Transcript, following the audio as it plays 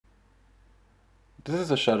This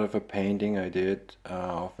is a shot of a painting I did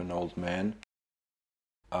of an old man.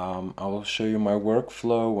 I will show you my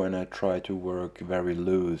workflow when I try to work very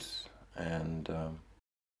loose, and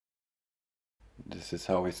this is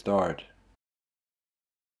how we start.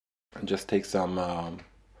 I just take some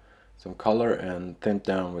color and thin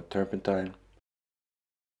down with turpentine.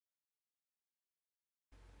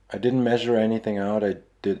 I didn't measure anything out, I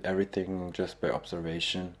did everything just by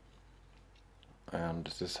observation. And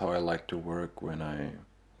this is how I like to work when I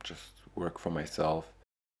just work for myself.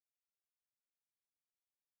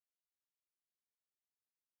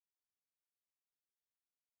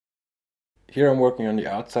 Here I'm working on the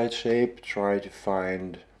outside shape, try to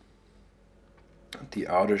find the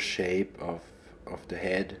outer shape of the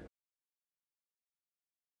head,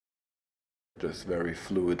 just very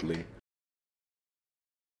fluidly.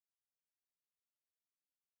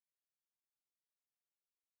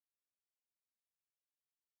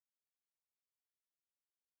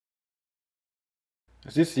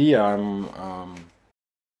 As you see, I'm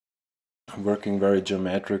working very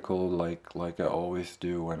geometrical, like I always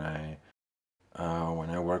do when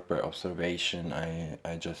I work by observation.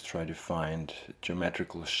 I just try to find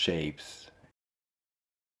geometrical shapes.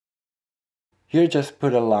 Here, just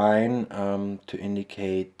put a line to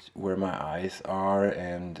indicate where my eyes are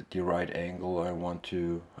and the right angle I want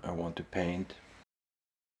to paint.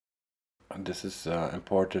 And this is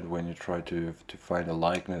important when you try to find a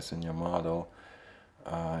likeness in your model.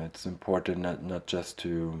 It's important not just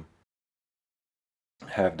to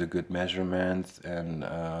have the good measurements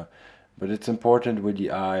but it's important with the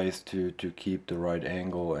eyes to keep the right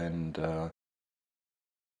angle, and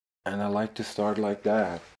I like to start like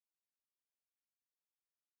that.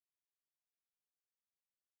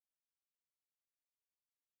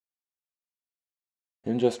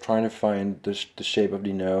 I'm just trying to find the shape of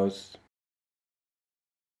the nose.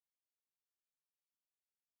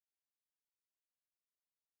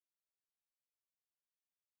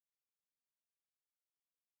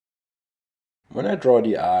 When I draw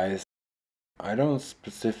the eyes, I don't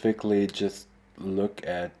specifically just look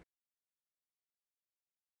at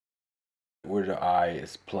where the eye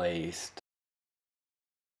is placed.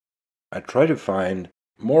 I try to find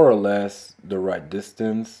more or less the right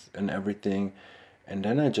distance and everything, and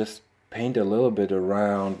then I just paint a little bit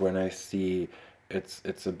around when I see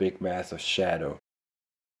it's a big mass of shadow.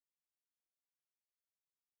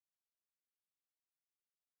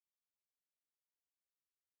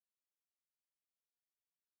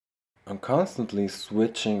 I'm constantly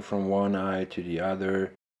switching from one eye to the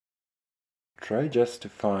other. Try just to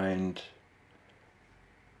find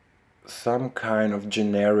some kind of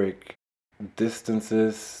generic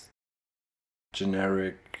distances,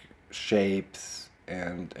 generic shapes,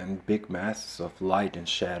 and big masses of light and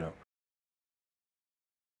shadow.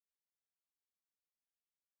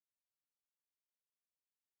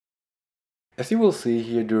 As you will see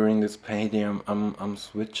here during this painting, I'm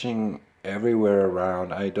switching everywhere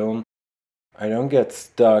around. I don't get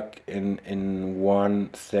stuck in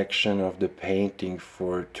one section of the painting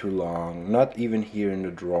for too long, not even here in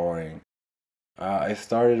the drawing. I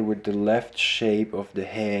started with the left shape of the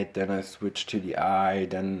head, then I switched to the eye,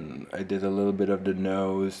 then I did a little bit of the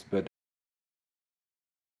nose, but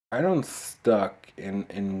I don't stuck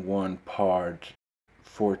in one part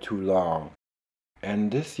for too long.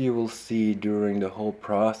 And this you will see during the whole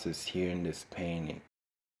process here in this painting.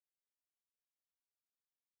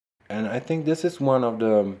 And I think this is one of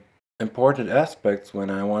the important aspects when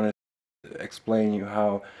I want to explain you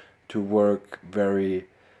how to work very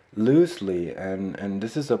loosely, and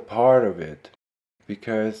this is a part of it,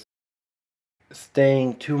 because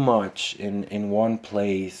staying too much in one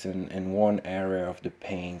place and in one area of the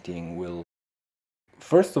painting will,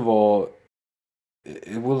 first of all,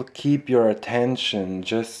 it will keep your attention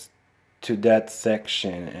just to that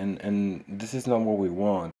section, and this is not what we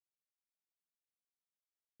want.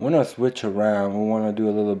 We want to switch around, we want to do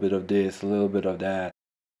a little bit of this, a little bit of that,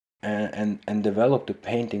 and develop the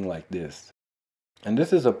painting like this. And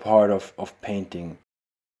this is a part of painting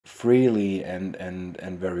freely and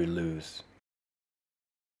very loose.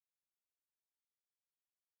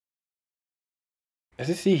 As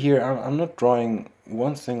you see here, I'm not drawing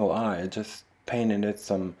one single eye, I just painted it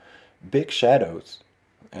some big shadows.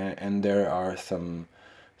 And there are some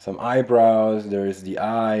eyebrows, there's the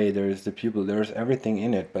eye, there's the pupil, there's everything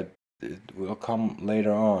in it, but it will come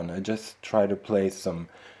later on. I just try to place some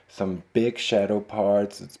big shadow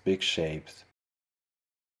parts, it's big shapes.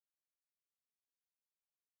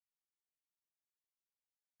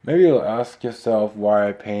 Maybe you'll ask yourself why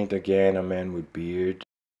I paint again a man with beard.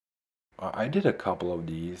 I did a couple of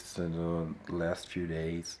these in the last few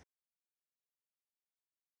days.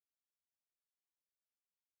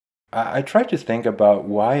 I try to think about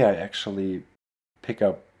why I actually pick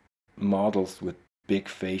up models with big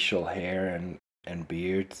facial hair and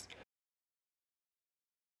beards.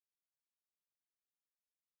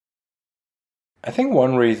 I think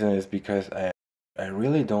one reason is because I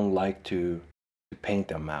really don't like to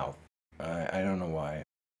paint a mouth. I don't know why.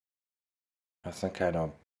 I have some kind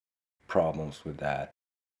of problems with that.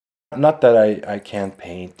 Not that I can't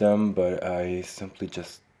paint them, but I simply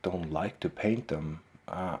just don't like to paint them.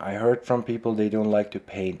 I heard from people they don't like to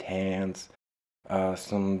paint hands.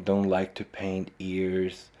 Some don't like to paint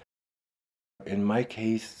ears. In my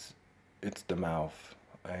case, it's the mouth.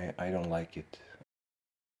 I don't like it.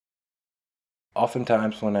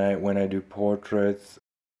 Oftentimes when I do portraits,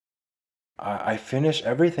 I finish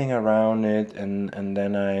everything around it and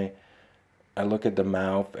then I look at the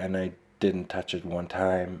mouth and I didn't touch it one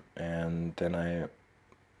time and then I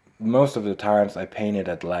most of the times I paint it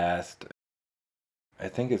at last. I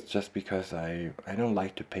think it's just because I don't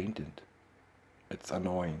like to paint it. It's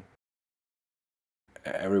annoying.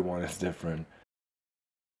 Everyone is different.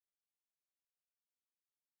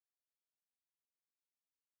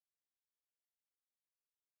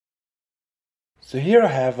 So here I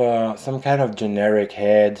have some kind of generic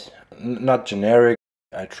head. Not generic.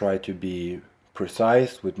 I try to be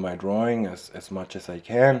precise with my drawing as much as I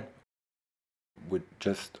can with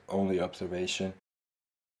just only observation.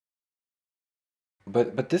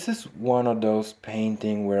 But this is one of those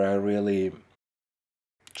painting where I really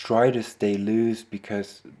try to stay loose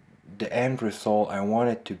because the end result I want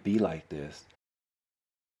it to be like this.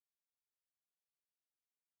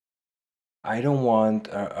 I don't want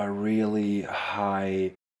a really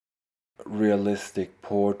high realistic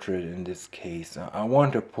portrait in this case. I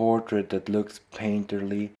want a portrait that looks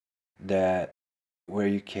painterly, that where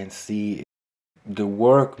you can see the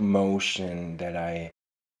work motion that I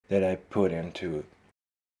put into it.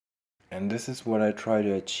 And this is what I try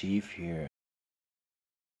to achieve here.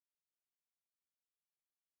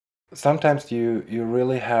 Sometimes you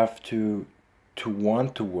really have to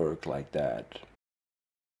want to work like that.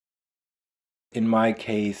 In my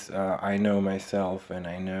case, I know myself and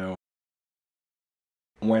I know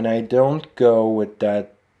when I don't go with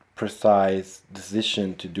that precise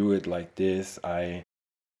decision to do it like this, I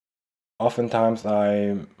oftentimes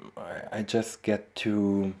I just get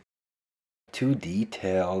too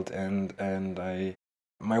detailed and I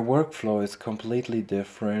my workflow is completely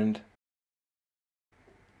different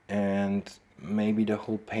and maybe the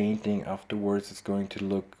whole painting afterwards is going to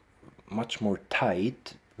look much more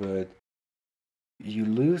tight, but you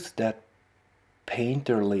lose that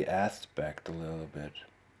painterly aspect a little bit.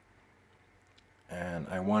 And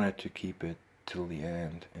I wanted to keep it till the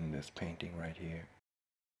end in this painting right here.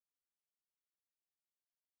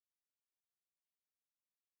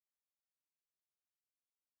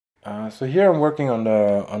 So here I'm working on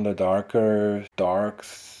the darker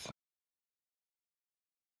darks.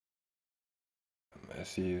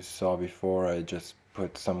 As you saw before, I just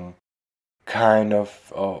put some kind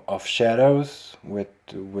of shadows with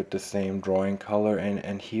the same drawing color,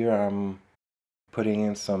 and here I'm putting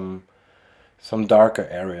in some darker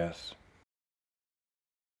areas.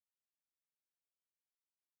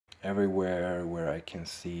 Everywhere where I can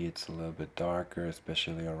see it's a little bit darker,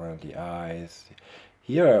 especially around the eyes.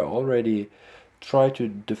 Here I already try to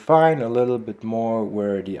define a little bit more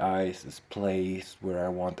where the eyes is placed, where I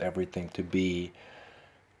want everything to be.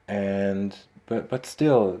 And but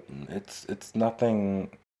still it's nothing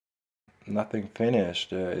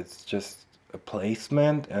finished. It's just a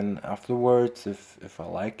placement and afterwards if I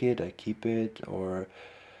like it, I keep it or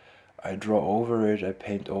I draw over it, I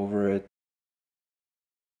paint over it.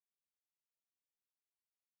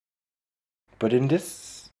 But in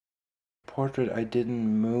this portrait I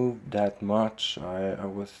didn't move that much. I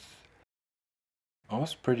was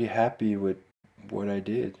pretty happy with what I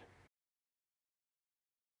did.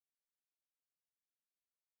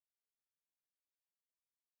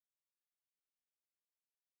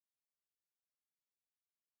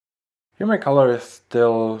 Here my color is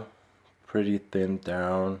still pretty thinned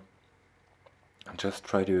down. I just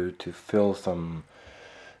try to fill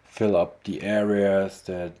up the areas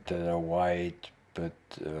that are white, but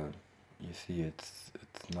you see it's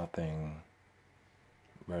nothing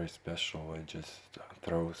very special. I just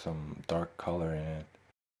throw some dark color in it.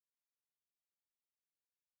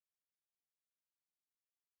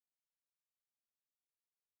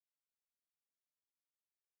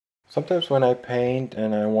 Sometimes when I paint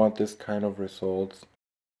and I want this kind of results,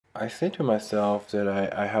 I say to myself that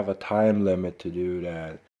I have a time limit to do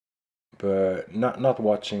that, but not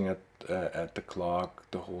watching at the clock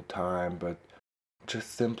the whole time, but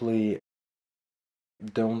just simply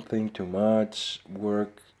don't think too much,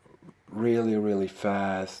 work really, really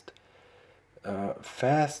fast.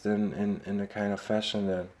 Fast in a kind of fashion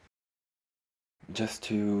that just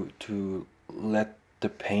to let the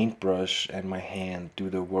paintbrush and my hand do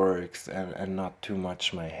the works, and not too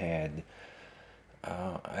much my head.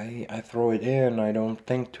 I throw it in, I don't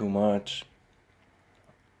think too much,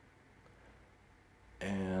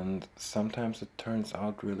 and sometimes it turns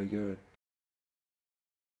out really good.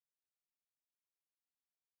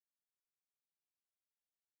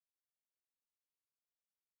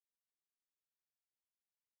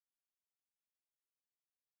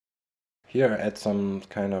 Here I add some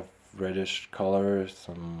kind of reddish color,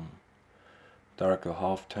 some darker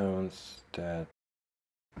halftones that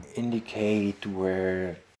indicate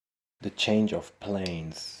where the change of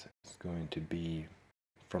planes is going to be,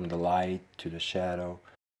 from the light to the shadow.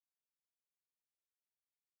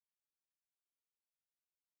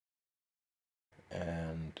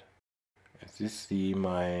 And as you see,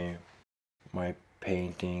 my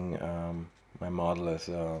painting, my model is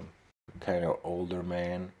a kind of older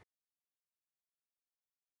man.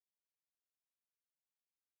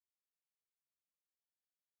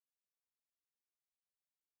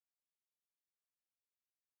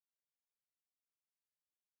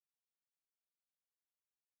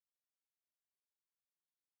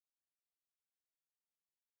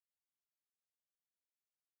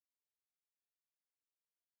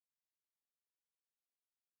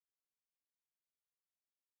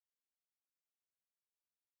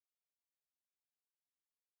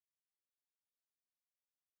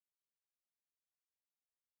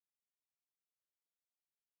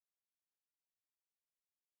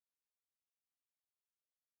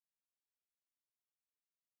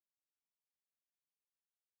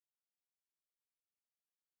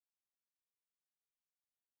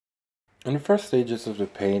 In the first stages of the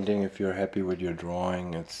painting, if you're happy with your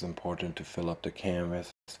drawing, it's important to fill up the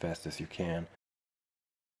canvas as fast as you can.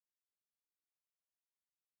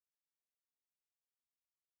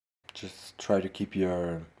 Just try to keep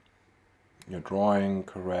your drawing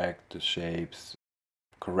correct, the shapes,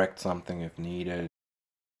 correct something if needed.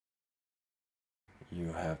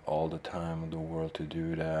 You have all the time in the world to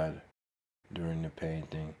do that during the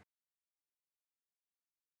painting.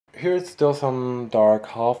 Here it's still some dark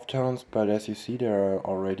halftones, but as you see, there are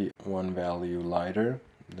already one value lighter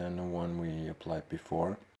than the one we applied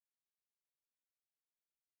before.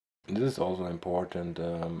 This is also important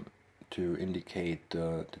to indicate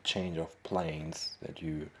the change of planes that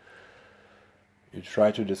you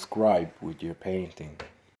try to describe with your painting.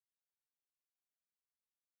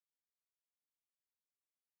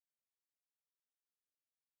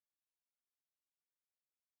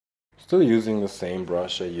 Still using the same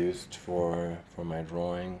brush I used for my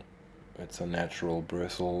drawing. It's a natural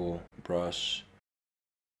bristle brush.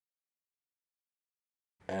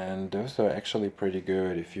 And those are actually pretty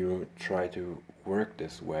good if you try to work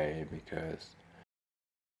this way, because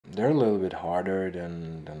they're a little bit harder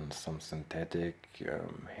than some synthetic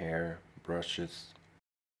hair brushes.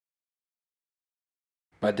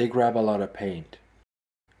 But they grab a lot of paint,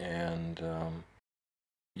 and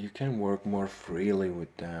you can work more freely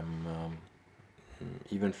with them,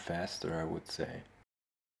 even faster, I would say.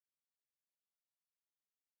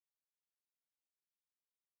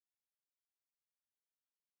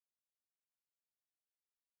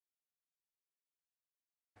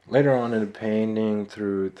 Later on in the painting,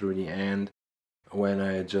 through the end, when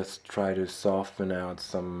I just try to soften out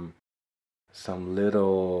some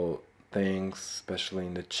little things, especially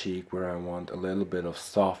in the cheek where I want a little bit of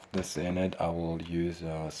softness in it, I will use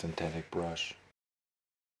a synthetic brush.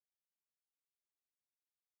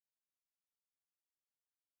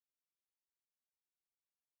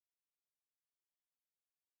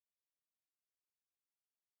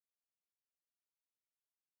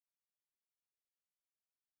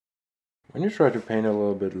 When you try to paint a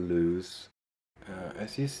little bit loose,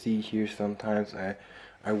 as you see here, sometimes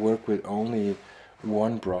I work with only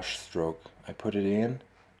one brush stroke. I put it in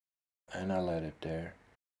and I let it there.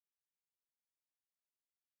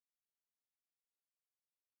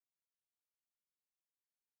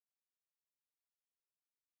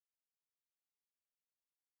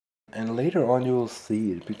 And later on you will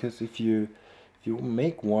see it, because if you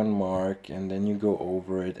make one mark and then you go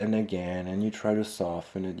over it and again and you try to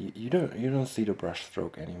soften it, you don't see the brush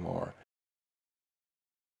stroke anymore.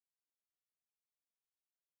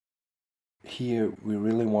 Here we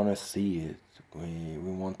really want to see it. We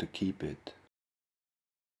want to keep it.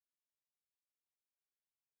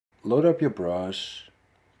 Load up your brush,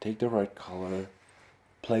 take the right color,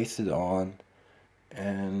 place it on,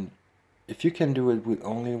 and if If you can do it with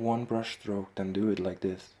only one brush stroke, then do it like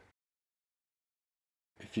this.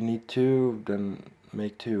 If you need two, then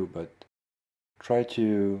make two, but try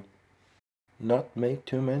to not make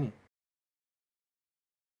too many.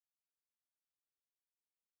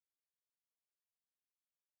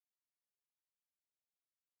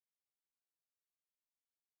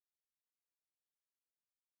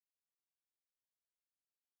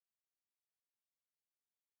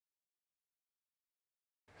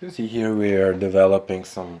 You see here we are developing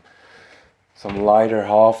some lighter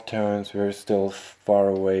half tones. We're still far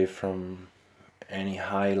away from any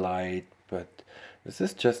highlight, but this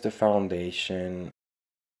is just a foundation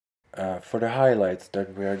for the highlights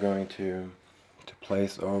that we are going to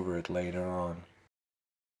place over it later on.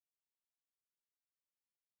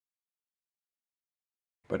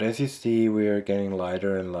 But as you see, we are getting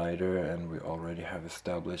lighter and lighter, and we already have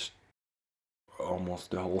established almost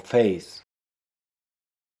the whole face.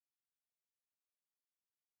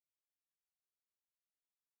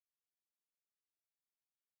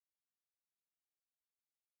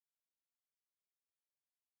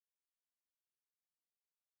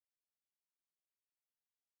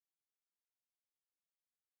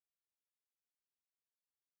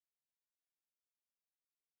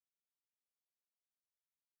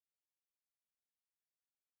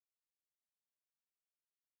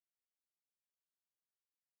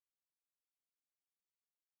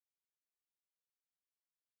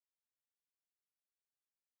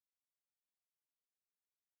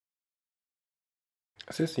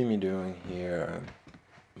 As you see me doing here,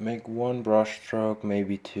 make one brush stroke,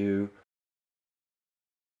 maybe two.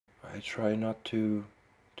 I try not to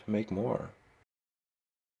make more.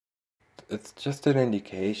 It's just an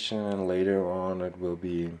indication, and later on it will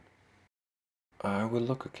be, I will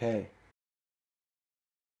look okay.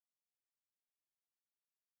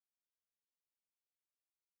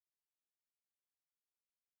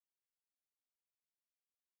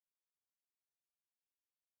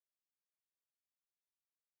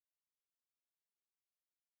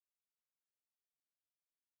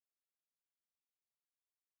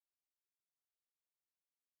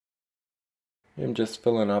 I'm just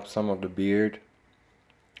filling up some of the beard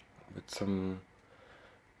with some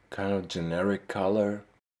kind of generic color.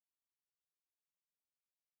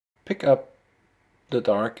 Pick up the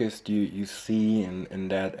darkest you see in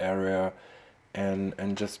that area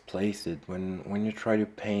and just place it. When you try to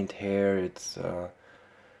paint hair, it's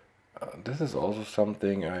this is also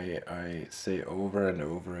something I say over and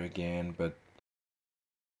over again, but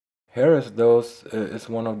hair is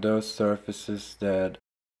one of those surfaces that,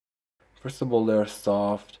 first of all, they're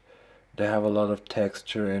soft, they have a lot of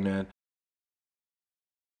texture in it,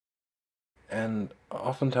 and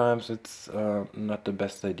oftentimes it's not the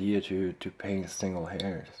best idea to paint single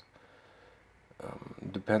hairs.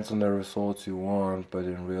 Depends on the results you want, but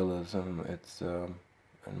in realism it's,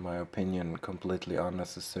 in my opinion, completely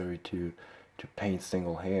unnecessary to paint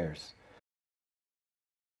single hairs.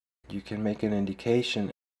 You can make an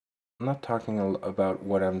indication. I'm not talking about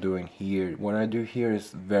what I'm doing here. What I do here is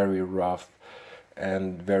very rough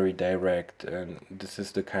and very direct, and this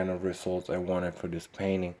is the kind of results I wanted for this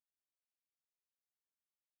painting.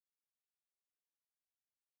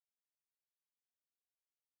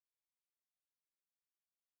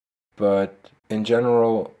 But in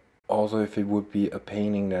general, also, if it would be a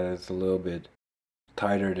painting that is a little bit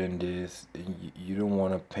tighter than this, you don't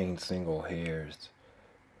want to paint single hairs.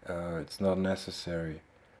 It's not necessary.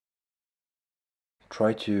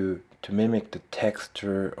 Try to mimic the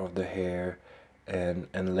texture of the hair, and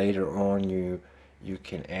later on you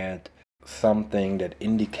can add something that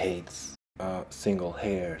indicates single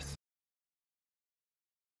hairs.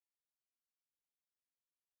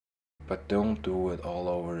 But don't do it all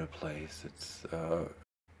over the place. It's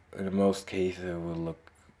in most cases it will look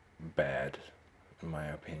bad, in my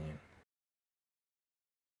opinion.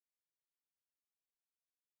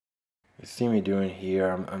 You see me doing here,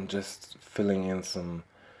 I'm just filling in some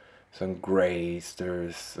grays.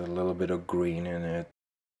 There's a little bit of green in it.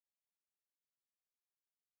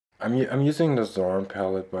 I'm using the Zorn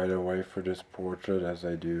palette, by the way, for this portrait, as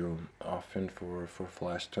I do often for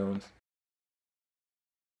flash tones.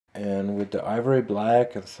 And with the ivory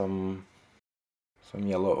black and some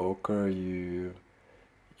yellow ochre, you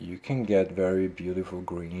can get very beautiful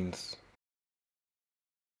greens.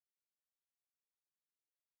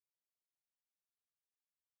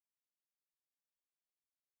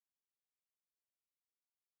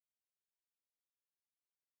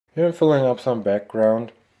 Here I'm filling up some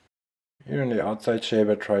background. Here in the outside shape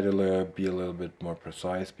I try to be a little bit more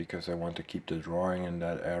precise because I want to keep the drawing in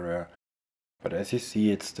that area. But as you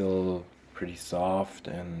see, it's still pretty soft,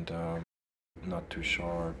 and not too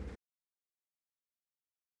sharp.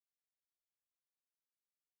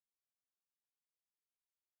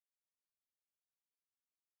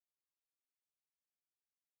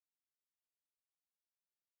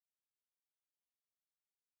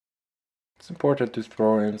 It's important to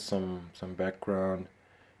throw in some background.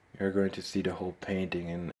 You're going to see the whole painting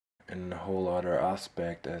in a whole other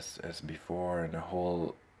aspect as before, in a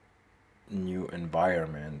whole new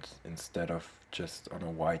environment, instead of just on a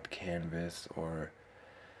white canvas, or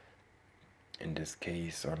in this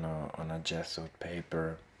case on a gessoed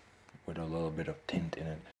paper with a little bit of tint in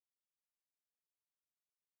it.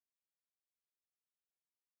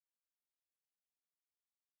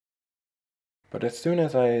 But as soon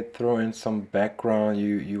as I throw in some background,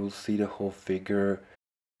 you will see the whole figure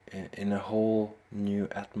in a whole new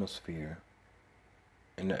atmosphere.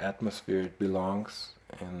 In the atmosphere it belongs,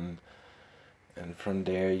 and from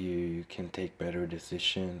there you can take better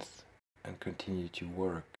decisions and continue to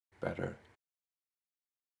work better.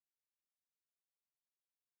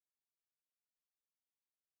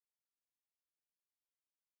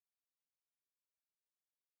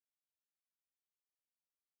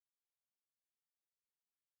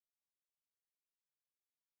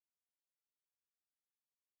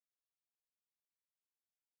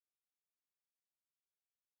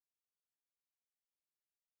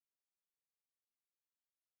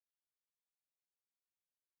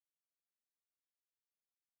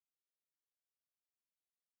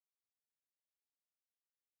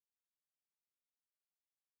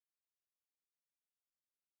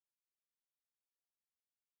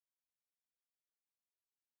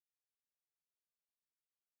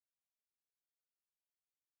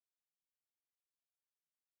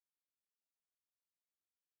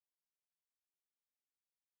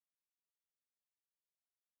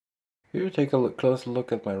 Here, take a close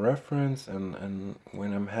look at my reference, and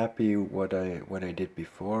when I'm happy what I did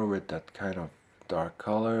before with that kind of dark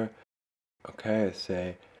color, okay, I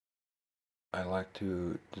say I like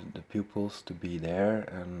the pupils to be there,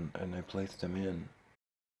 and I place them in.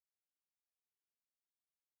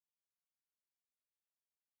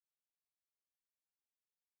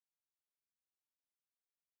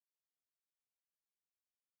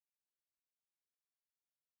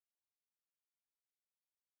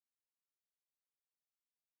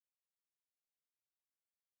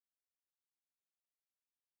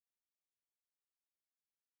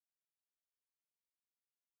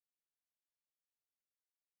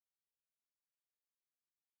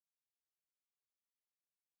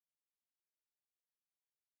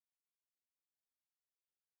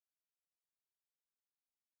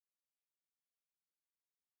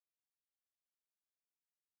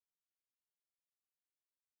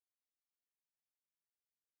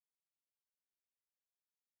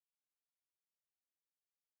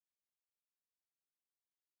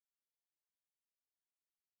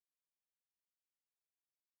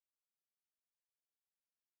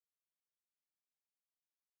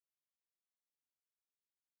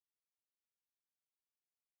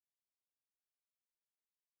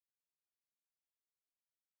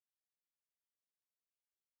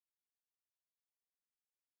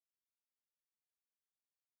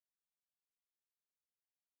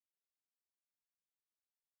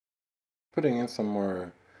 Putting in some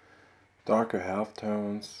more darker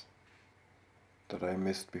halftones that I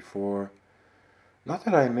missed before. Not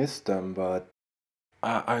that I missed them, but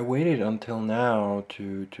I waited until now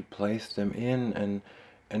to place them in,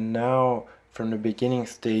 and now from the beginning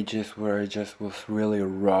stages where I just was really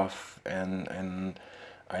rough, and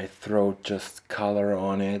I throw just color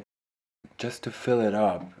on it just to fill it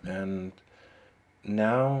up, and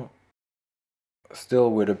now still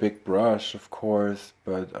with a big brush, of course,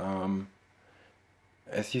 but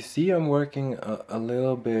as you see, I'm working a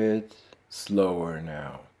little bit slower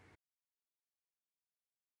now.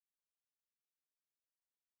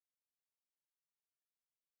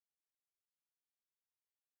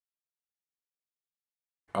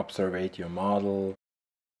 Observe your model,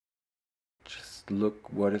 just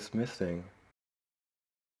look what is missing.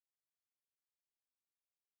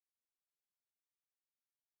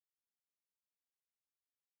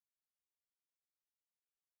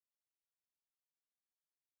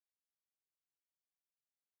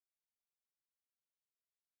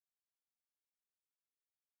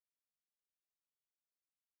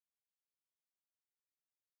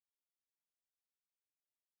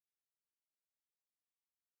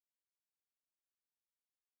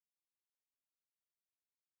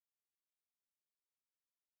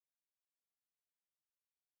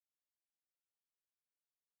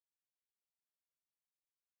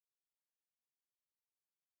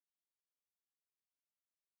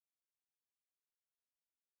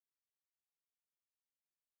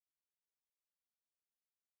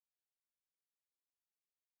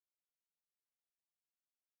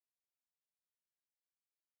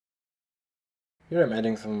 Here I'm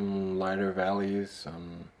adding some lighter values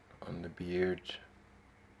on the beard.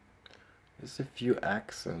 Just a few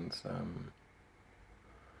accents.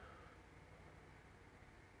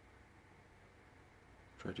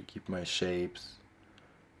 Try to keep my shapes.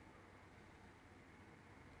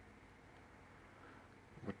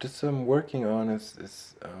 What this I'm working on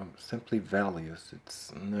is simply values.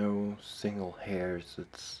 It's no single hairs.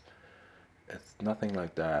 It's nothing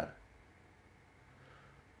like that.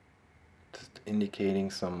 Just indicating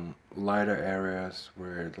some lighter areas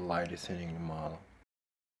where the light is hitting the model.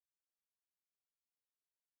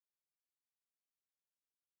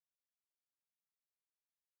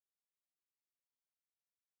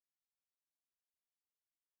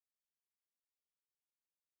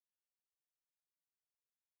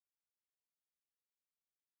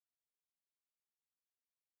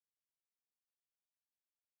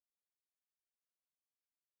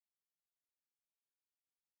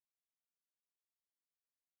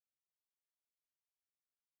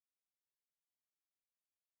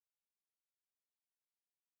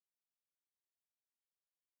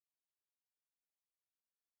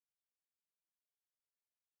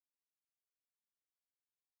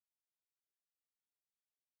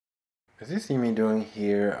 As you see me doing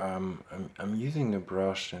here, I'm using the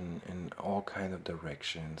brush in all kind of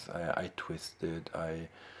directions. I twist it, I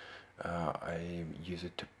use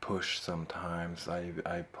it to push sometimes,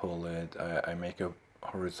 I pull it, I make a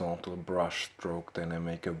horizontal brush stroke, then I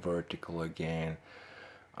make a vertical again.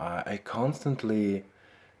 I constantly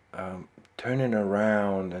turn it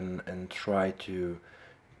around and try to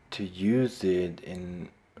use it in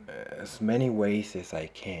as many ways as I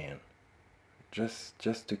can.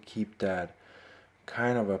 Just to keep that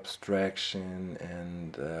kind of abstraction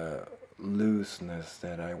and looseness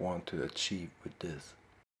that I want to achieve with this.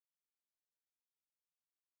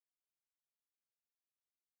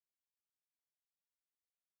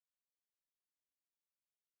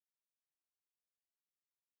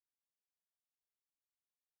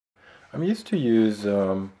 I'm used to use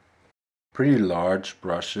pretty large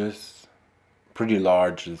brushes. Pretty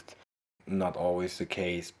large is not always the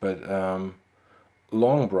case, but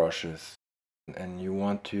long brushes, and you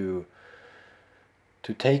want to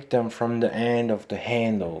take them from the end of the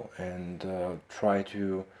handle and try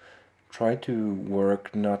to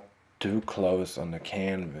work not too close on the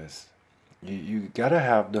canvas. You gotta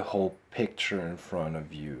have the whole picture in front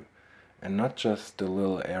of you and not just the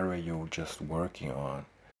little area you're just working on.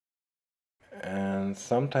 And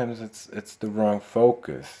sometimes it's the wrong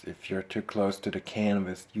focus. If you're too close to the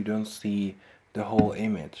canvas, you don't see the whole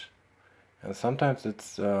image. And sometimes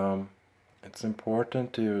it's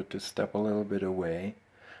important to step a little bit away.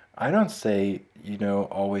 I don't say,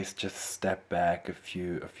 always just step back a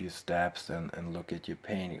few steps and look at your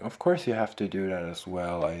painting. Of course you have to do that as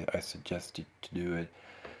well. I suggest you to do it.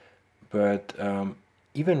 But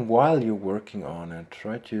even while you're working on it,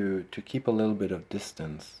 try to keep a little bit of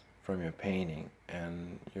distance from your painting,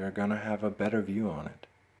 and you're gonna have a better view on it.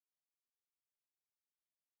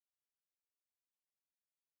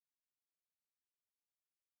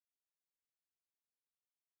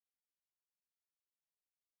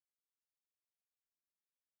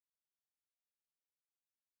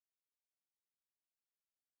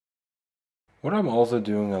 What I'm also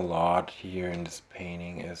doing a lot here in this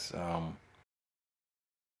painting is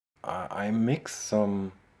I mix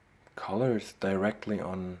some colors directly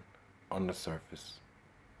on the surface,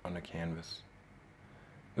 on the canvas.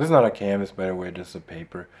 This is not a canvas, by the way, this is a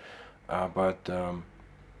paper. But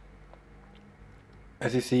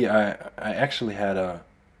as you see, I actually had a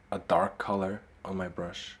dark color on my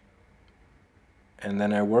brush. And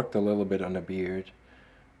then I worked a little bit on the beard.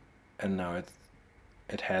 And now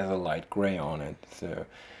it has a light gray on it. So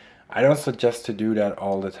I don't suggest to do that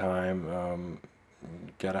all the time.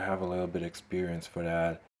 Gotta have a little bit experience for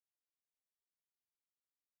that.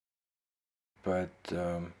 But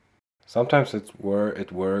sometimes it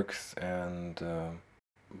works, and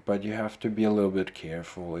but you have to be a little bit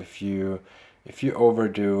careful. If you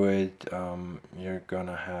overdo it, you're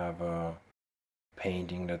gonna have a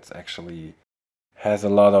painting that's actually has a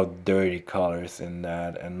lot of dirty colors in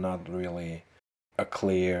that and not really a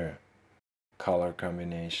clear color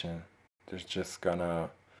combination. There's just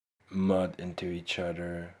gonna mud into each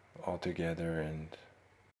other altogether, and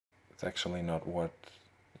it's actually not what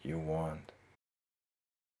you want.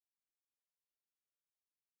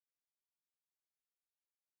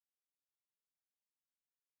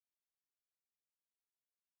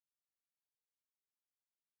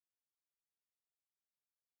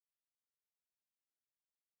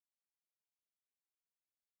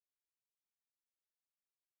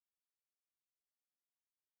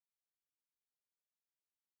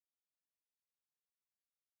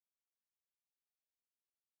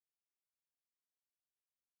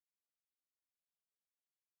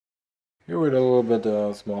 Here with a little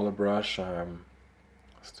bit smaller brush, I'm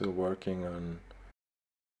still working on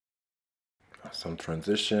some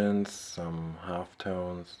transitions, some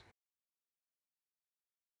halftones.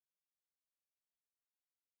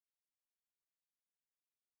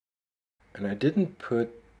 And I didn't put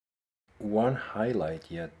one highlight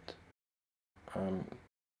yet. Um,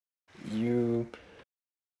 you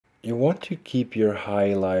want to keep your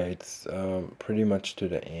highlights pretty much to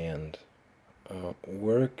the end.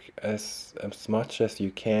 Work as much as you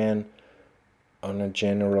can on the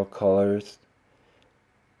general colors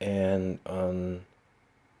and on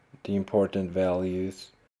the important values.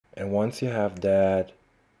 And once you have that,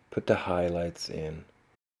 put the highlights in.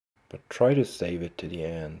 But try to save it to the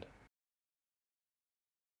end.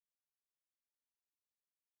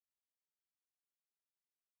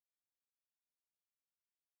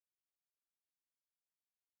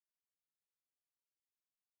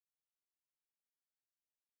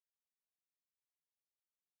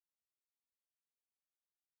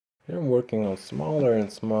 Here I'm working on smaller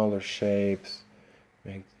and smaller shapes,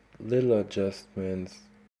 make little adjustments.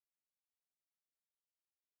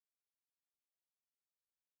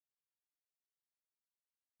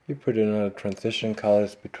 You put in other transition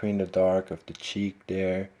colors between the dark of the cheek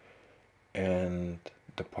there and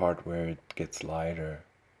the part where it gets lighter.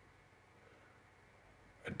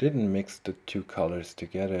 I didn't mix the two colors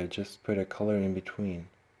together, I just put a color in between.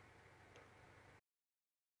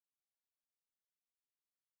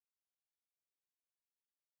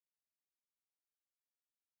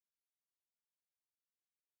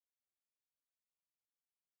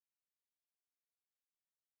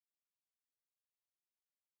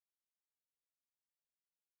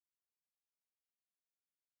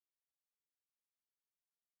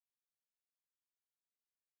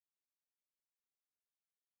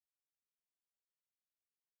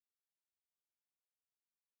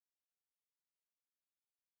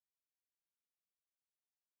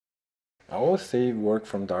 I always say work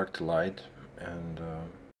from dark to light, and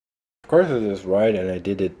of course it is right, and I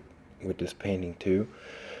did it with this painting too.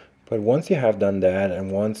 But once you have done that, and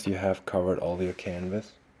once you have covered all your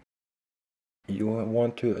canvas, you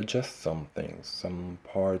want to adjust some things. Some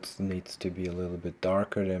parts needs to be a little bit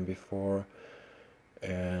darker than before,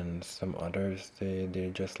 and some others they're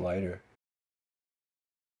just lighter.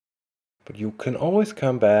 But you can always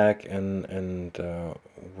come back and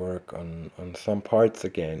work on some parts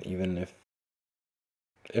again, even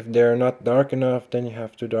if they're not dark enough, then you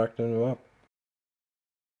have to darken them up.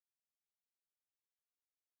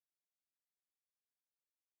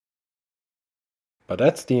 But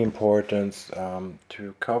that's the importance,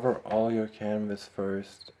 to cover all your canvas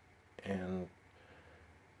first and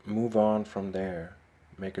move on from there,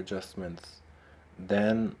 make adjustments.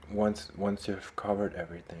 Then once you've covered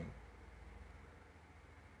everything,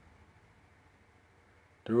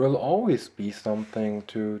 there will always be something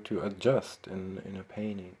to adjust in a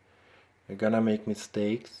painting. You're gonna make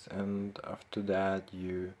mistakes, and after that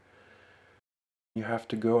you have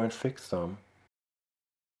to go and fix them.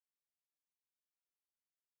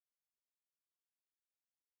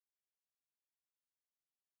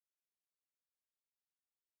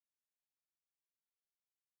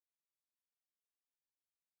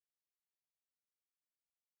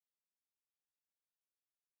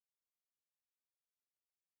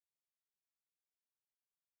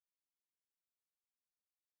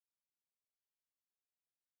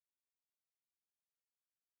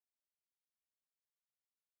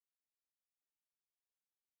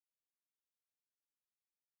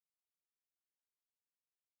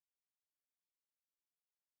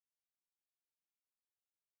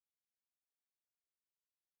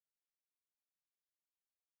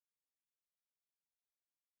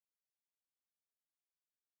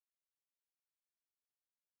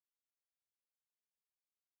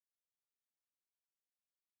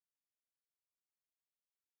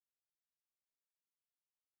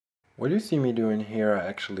 What you see me doing here, I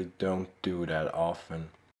actually don't do that often.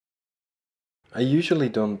 I usually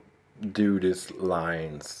don't do these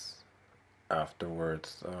lines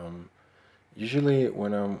afterwards. Usually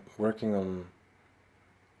when I'm working on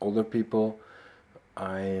older people,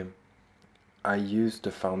 I I use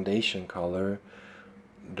the foundation color,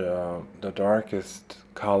 the darkest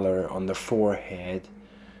color on the forehead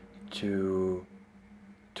to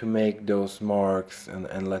make those marks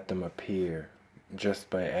and let them appear just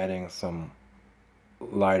by adding some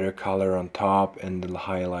lighter color on top and the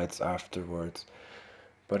highlights afterwards.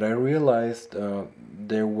 But I realized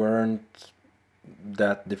they weren't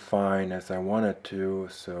that defined as I wanted to,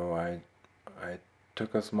 so I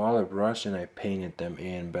took a smaller brush and I painted them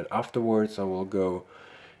in. But afterwards I will go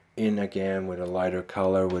in again with a lighter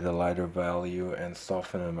color, with a lighter value, and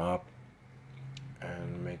soften them up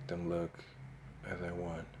and make them look as I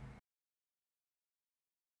want.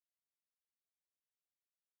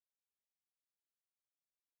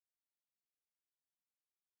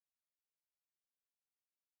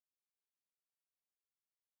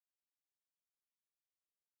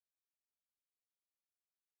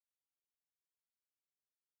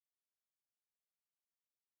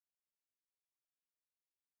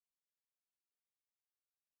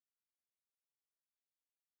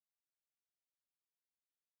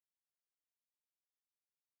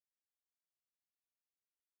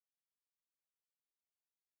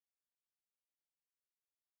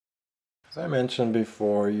 As I mentioned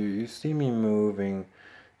before, you see me moving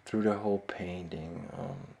through the whole painting.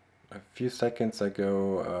 A few seconds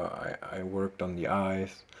ago, I worked on the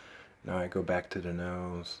eyes. Now I go back to the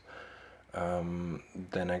nose.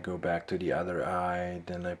 Then I go back to the other eye.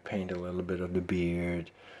 Then I paint a little bit of the beard.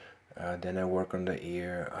 Then I work on the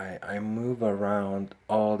ear. I move around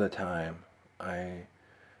all the time. I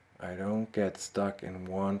don't get stuck in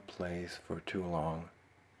one place for too long.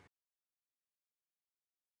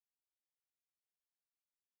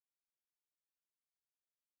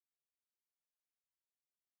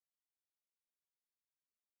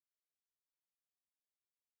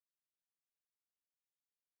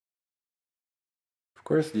 Of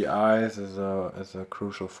course, the eyes is a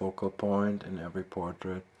crucial focal point in every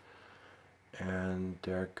portrait, and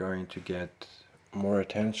they're going to get more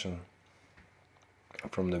attention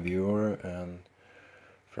from the viewer and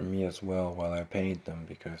from me as well while I paint them,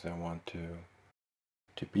 because I want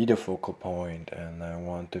to be the focal point and I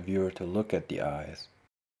want the viewer to look at the eyes.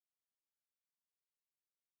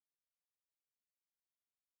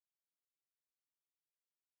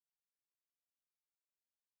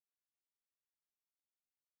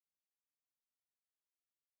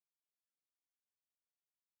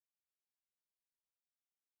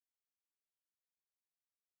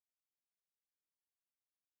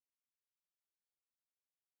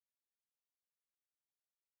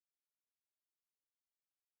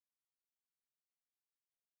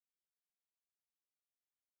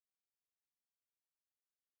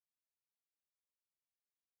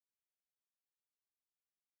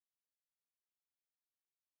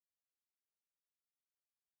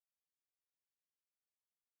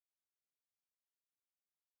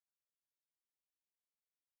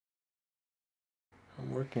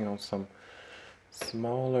 I'm working on some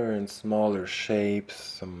smaller and smaller shapes,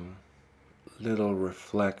 some little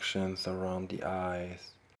reflections around the eyes.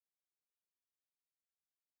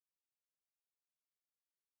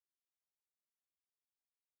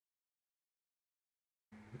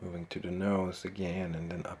 Moving to the nose again and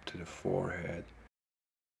then up to the forehead.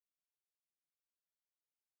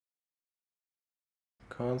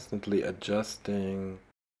 Constantly adjusting.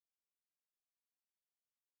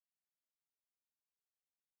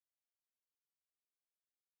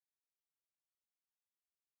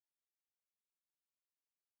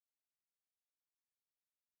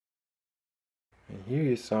 And here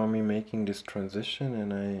you saw me making this transition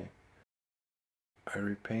and I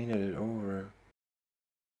repainted it over.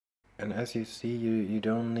 And as you see, you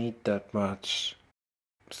don't need that much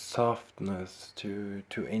softness to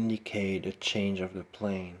indicate a change of the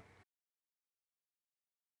plane.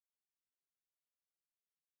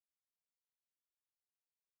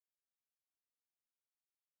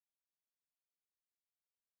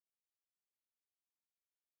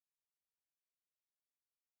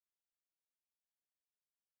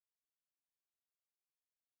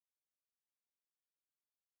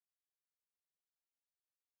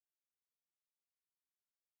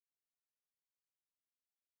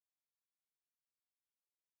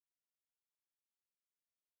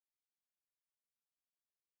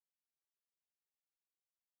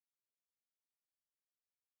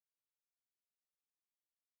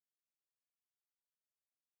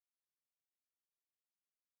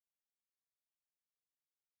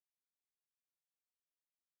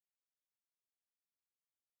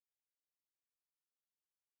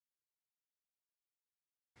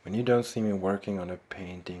 When you don't see me working on a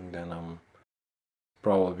painting, then I'm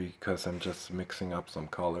probably because I'm just mixing up some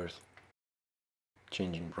colors,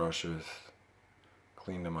 changing brushes,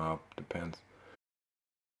 clean them up, depends.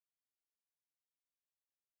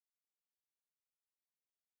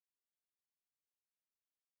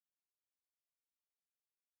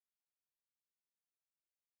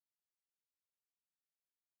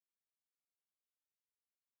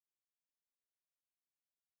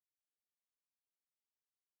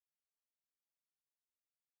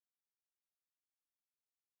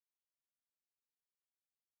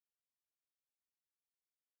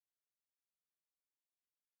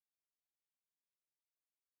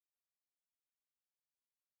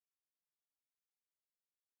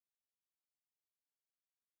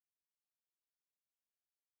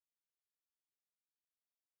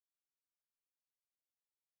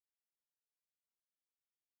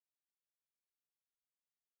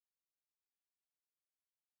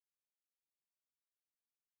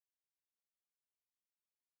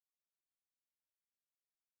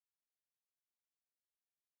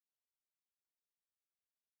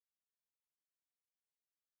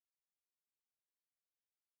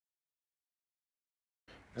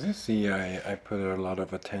 As you see, I put a lot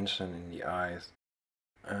of attention in the eyes,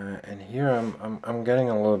 and here I'm getting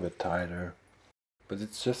a little bit tighter, but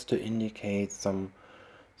it's just to indicate some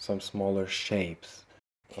smaller shapes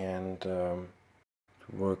and to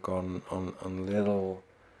work on little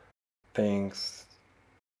things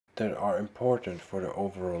that are important for the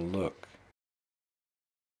overall look.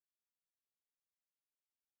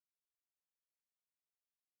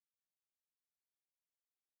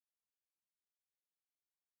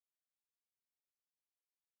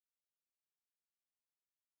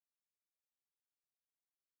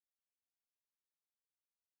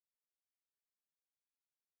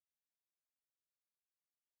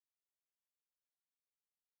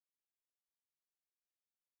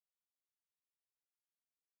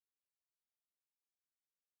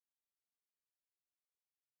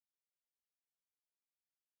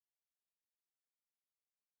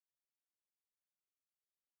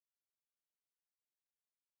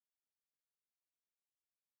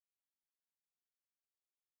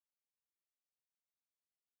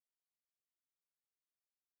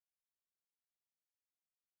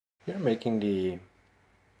 Here making the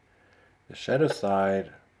shadow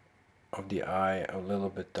side of the eye a little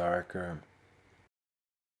bit darker.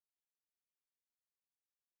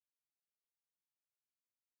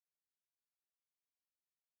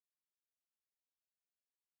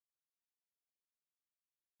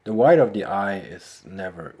 The white of the eye is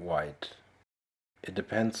never white. It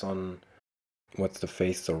depends on what's the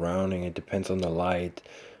face surrounding, it depends on the light.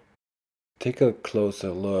 Take a closer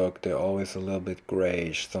look, they're always a little bit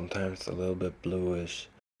grayish, sometimes a little bit bluish.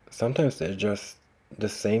 Sometimes they're just the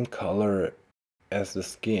same color as the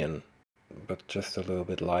skin, but just a little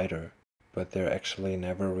bit lighter. But they're actually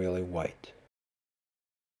never really white.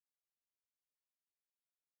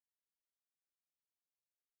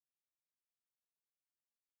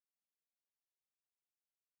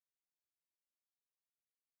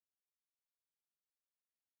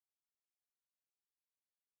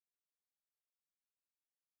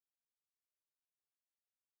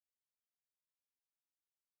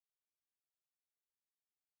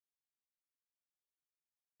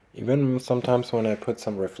 Even sometimes when I put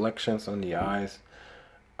some reflections on the eyes,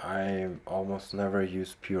 I almost never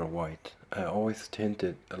use pure white. I always tint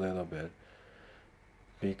it a little bit,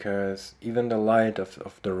 because even the light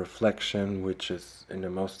of the reflection, which is in the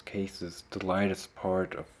most cases the lightest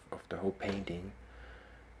part of the whole painting,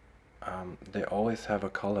 they always have a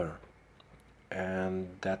color, and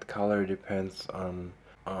that color depends on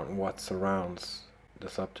what surrounds the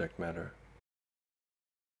subject matter.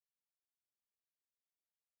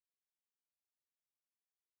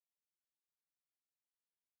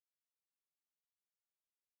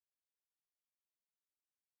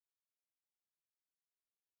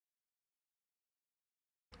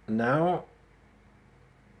 Now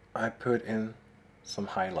I put in some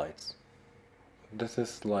highlights. This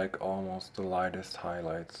is like almost the lightest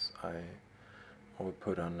highlights I would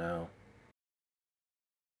put on now.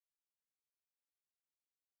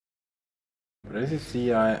 But as you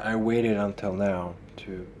see, I waited until now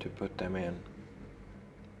to put them in,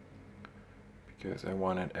 because I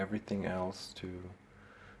wanted everything else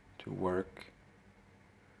to work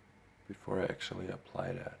before I actually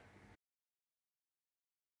apply that.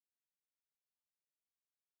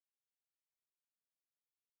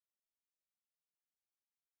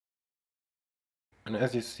 And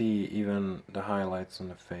as you see, even the highlights on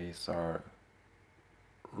the face are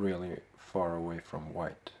really far away from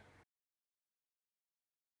white.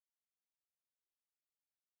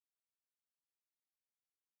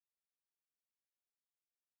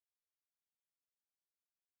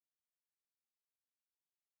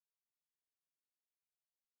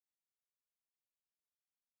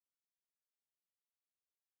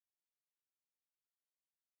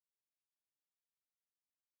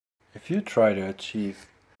 If you try to achieve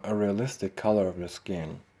a realistic color of the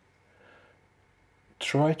skin,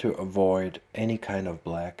 try to avoid any kind of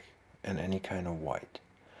black and any kind of white.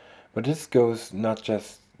 But this is not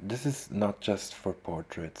just for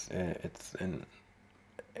portraits. It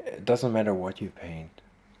doesn't matter what you paint,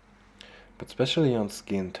 but especially on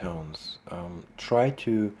skin tones. Try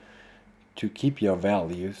to keep your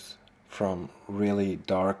values from really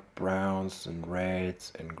dark browns and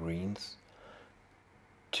reds and greens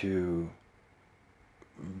to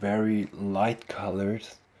very light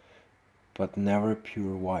colors, but never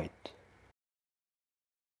pure white.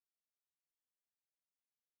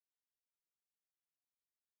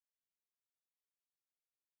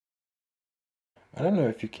 I don't know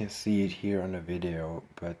if you can see it here on the video,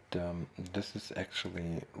 but this is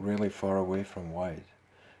actually really far away from white.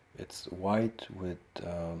 It's white with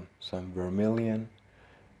some vermilion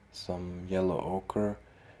some yellow ochre,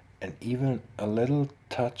 and even a little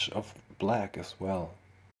touch of black as well.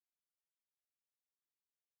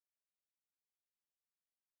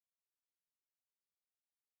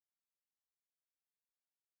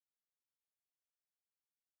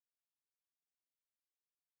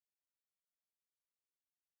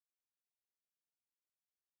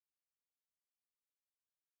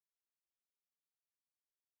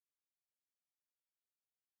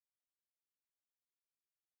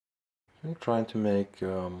 I'm trying to make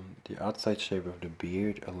the outside shape of the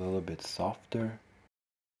beard a little bit softer.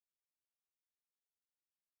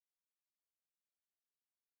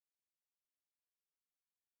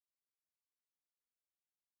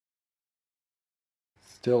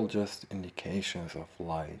 Still just indications of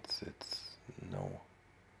lights, it's no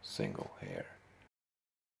single hair.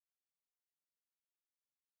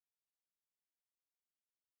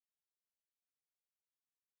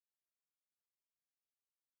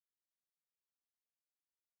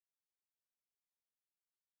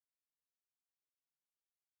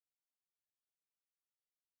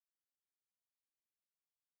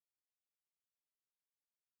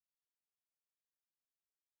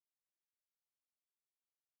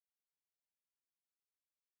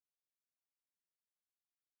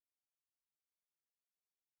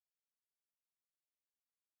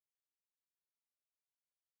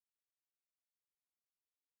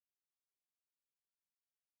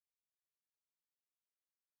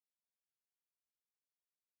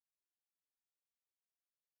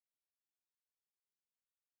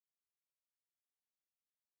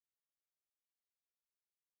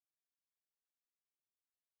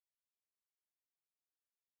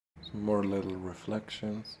 Some more little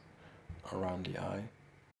reflections around the eye.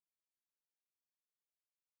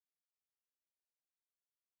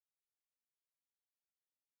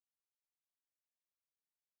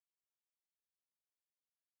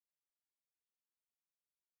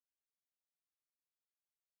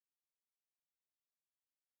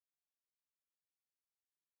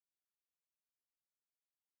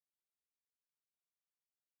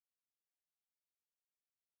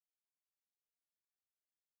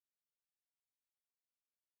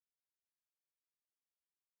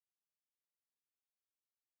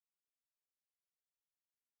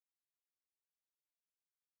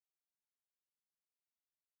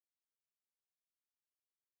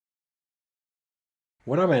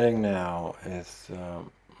 What I'm adding now is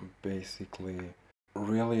basically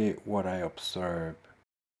really what I observe.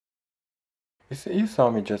 You saw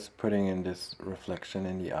me just putting in this reflection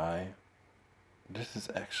in the eye. This is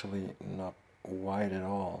actually not white at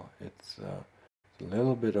all. It's a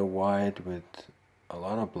little bit of white with a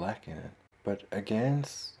lot of black in it. But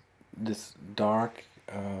against this dark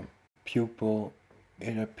pupil,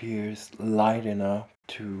 it appears light enough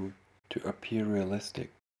to appear realistic.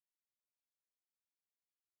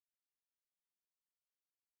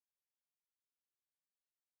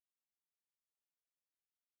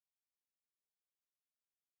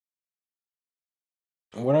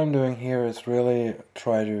 What I'm doing here is really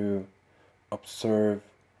try to observe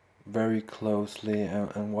very closely,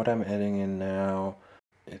 and what I'm adding in now,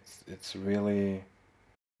 it's really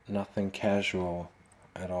nothing casual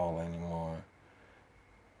at all anymore.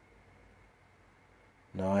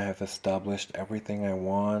 Now I have established everything I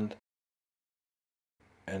want,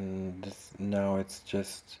 and now it's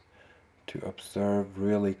just to observe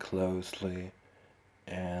really closely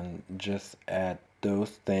and just add those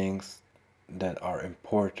things that are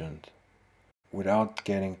important without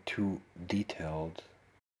getting too detailed.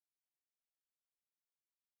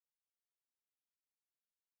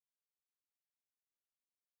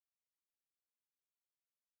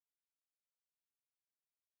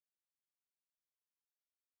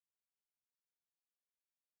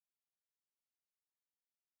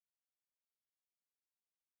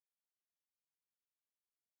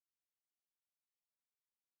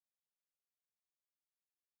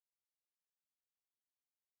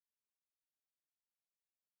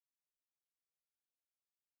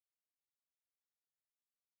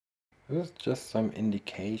 This is just some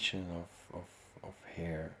indication of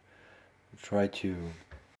hair. Try to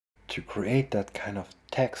create that kind of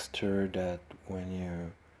texture that when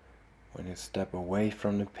you step away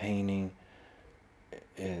from the painting,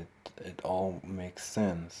 it all makes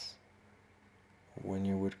sense. When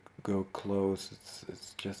you would go close,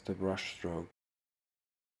 it's just a brush stroke.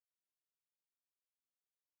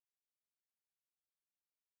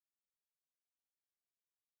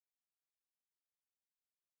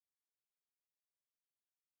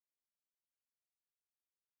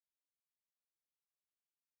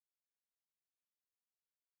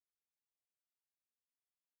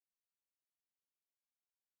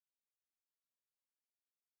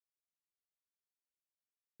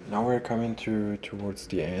 Now we're coming towards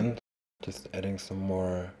the end, just adding some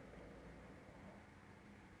more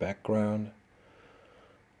background,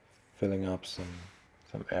 filling up some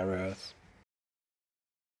areas.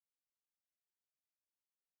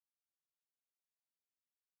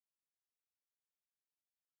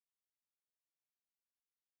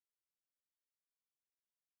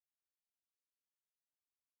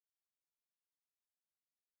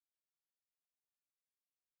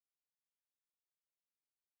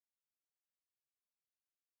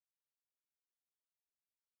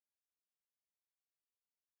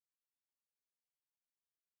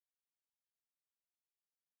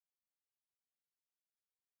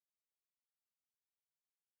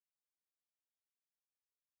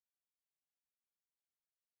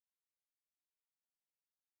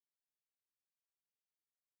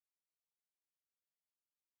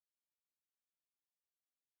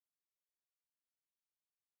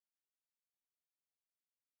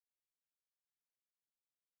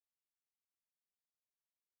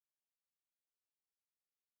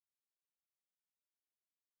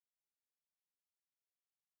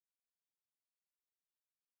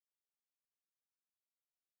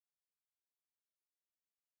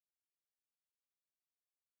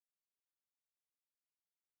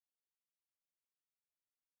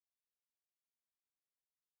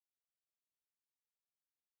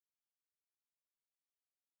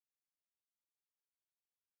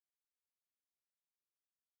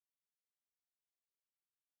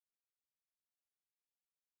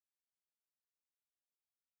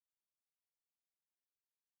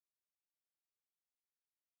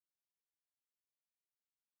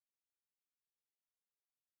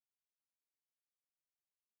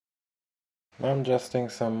 Now I'm adjusting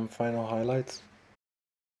some final highlights.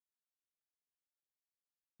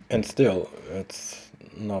 And still, it's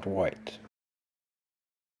not white.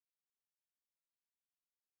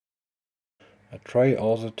 I try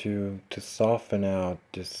also to soften out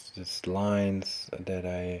this lines that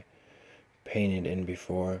I painted in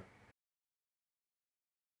before.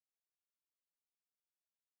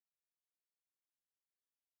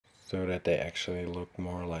 So that they actually look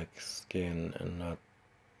more like skin and not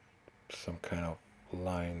some kind of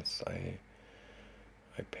lines I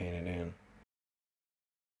painted in.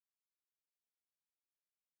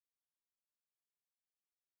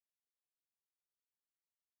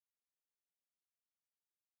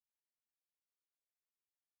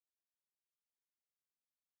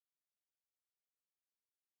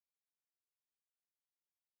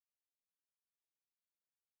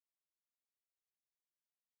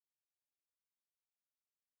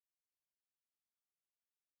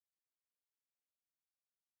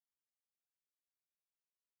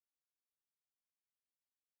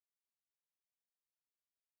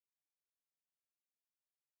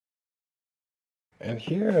 And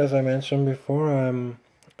here, as I mentioned before,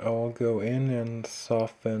 I will go in and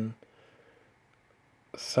soften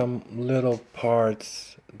some little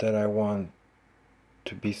parts that I want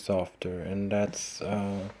to be softer, and that's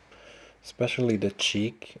especially the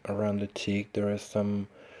cheek. Around the cheek there is some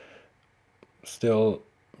still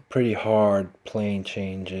pretty hard plane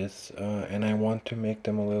changes, and I want to make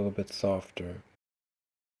them a little bit softer.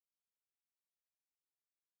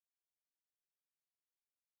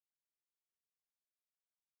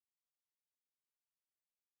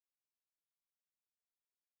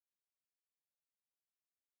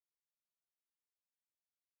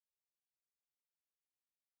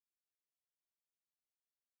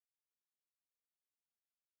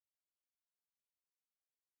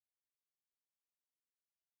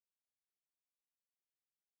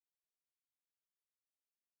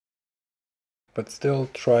 But still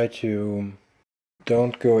try to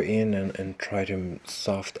don't go in and try to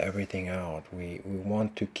soft everything out. We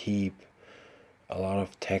want to keep a lot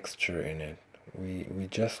of texture in it. We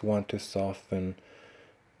just want to soften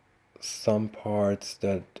some parts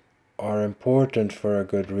that are important for a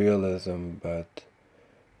good realism, but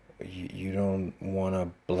you don't want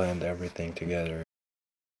to blend everything together.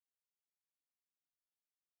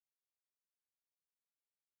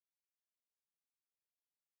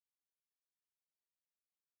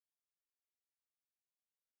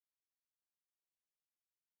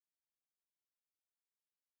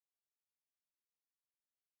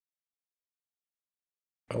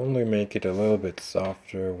 Only make it a little bit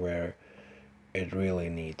softer where it really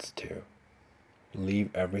needs to. Leave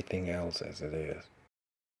everything else as it is.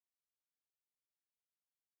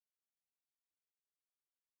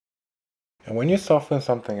 And when you soften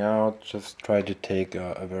something out, just try to take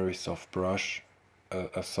a very soft brush,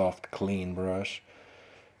 a soft, clean brush,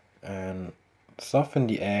 and soften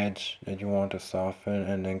the edge that you want to soften,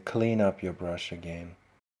 and then clean up your brush again.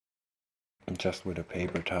 just with a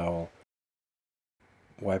paper towel.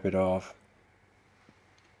 Wipe it off.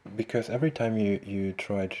 Because every time you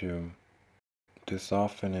try to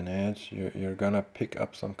soften an edge, you're gonna pick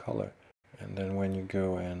up some color. And then when you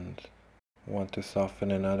go and want to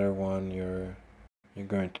soften another one, you're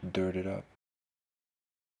going to dirt it up.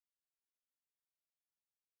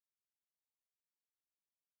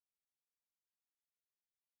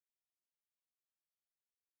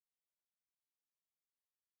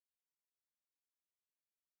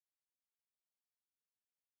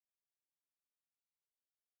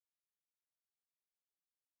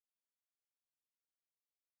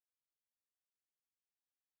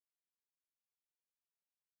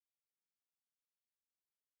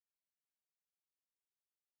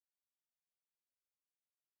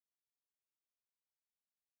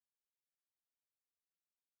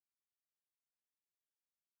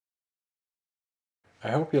 I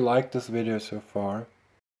hope you liked this video so far.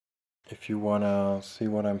 If you wanna see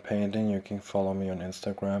what I'm painting, you can follow me on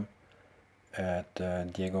Instagram at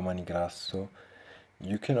Diego Manigrasso.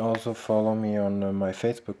 You can also follow me on my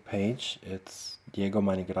Facebook page. It's Diego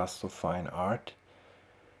Manigrasso Fine Art.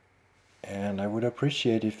 And I would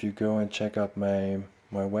appreciate if you go and check out my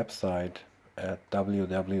website at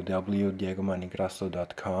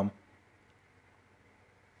www.diegomanigrasso.com.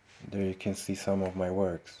 There you can see some of my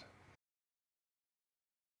works.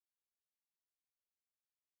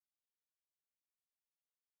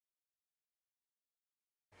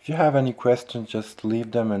 If you have any questions, just leave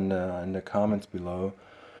them in the comments below.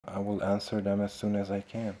 I will answer them as soon as I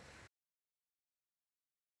can.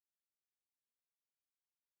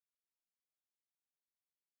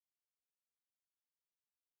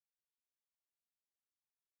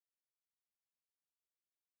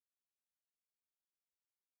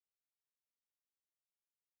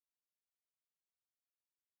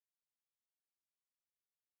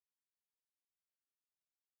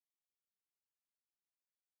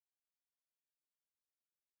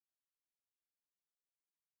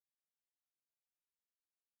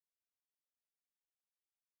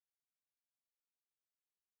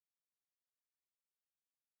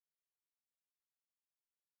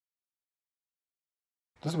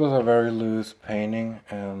 This was a very loose painting,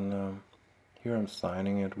 and here I'm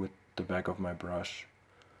signing it with the back of my brush.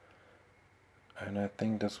 And I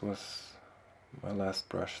think this was my last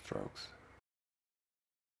brush strokes.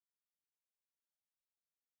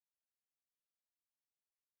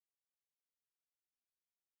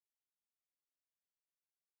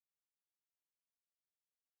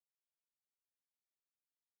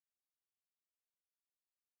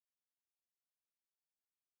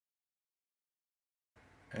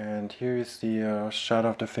 And here is the shot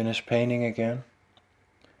of the finished painting again.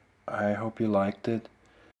 I hope you liked it.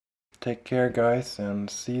 Take care, guys, and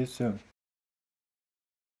see you soon.